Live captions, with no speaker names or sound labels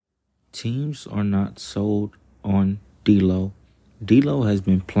Teams are not sold on D'Lo. D'Lo has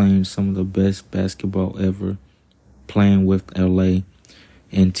been playing some of the best basketball ever, playing with LA,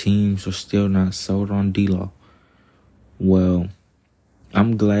 and teams are still not sold on D'Lo. Well,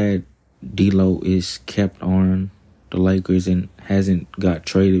 I'm glad D'Lo is kept on the Lakers and hasn't got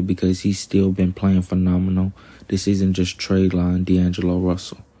traded because he's still been playing phenomenal. This isn't just trade line D'Angelo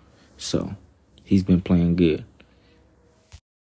Russell. So, he's been playing good.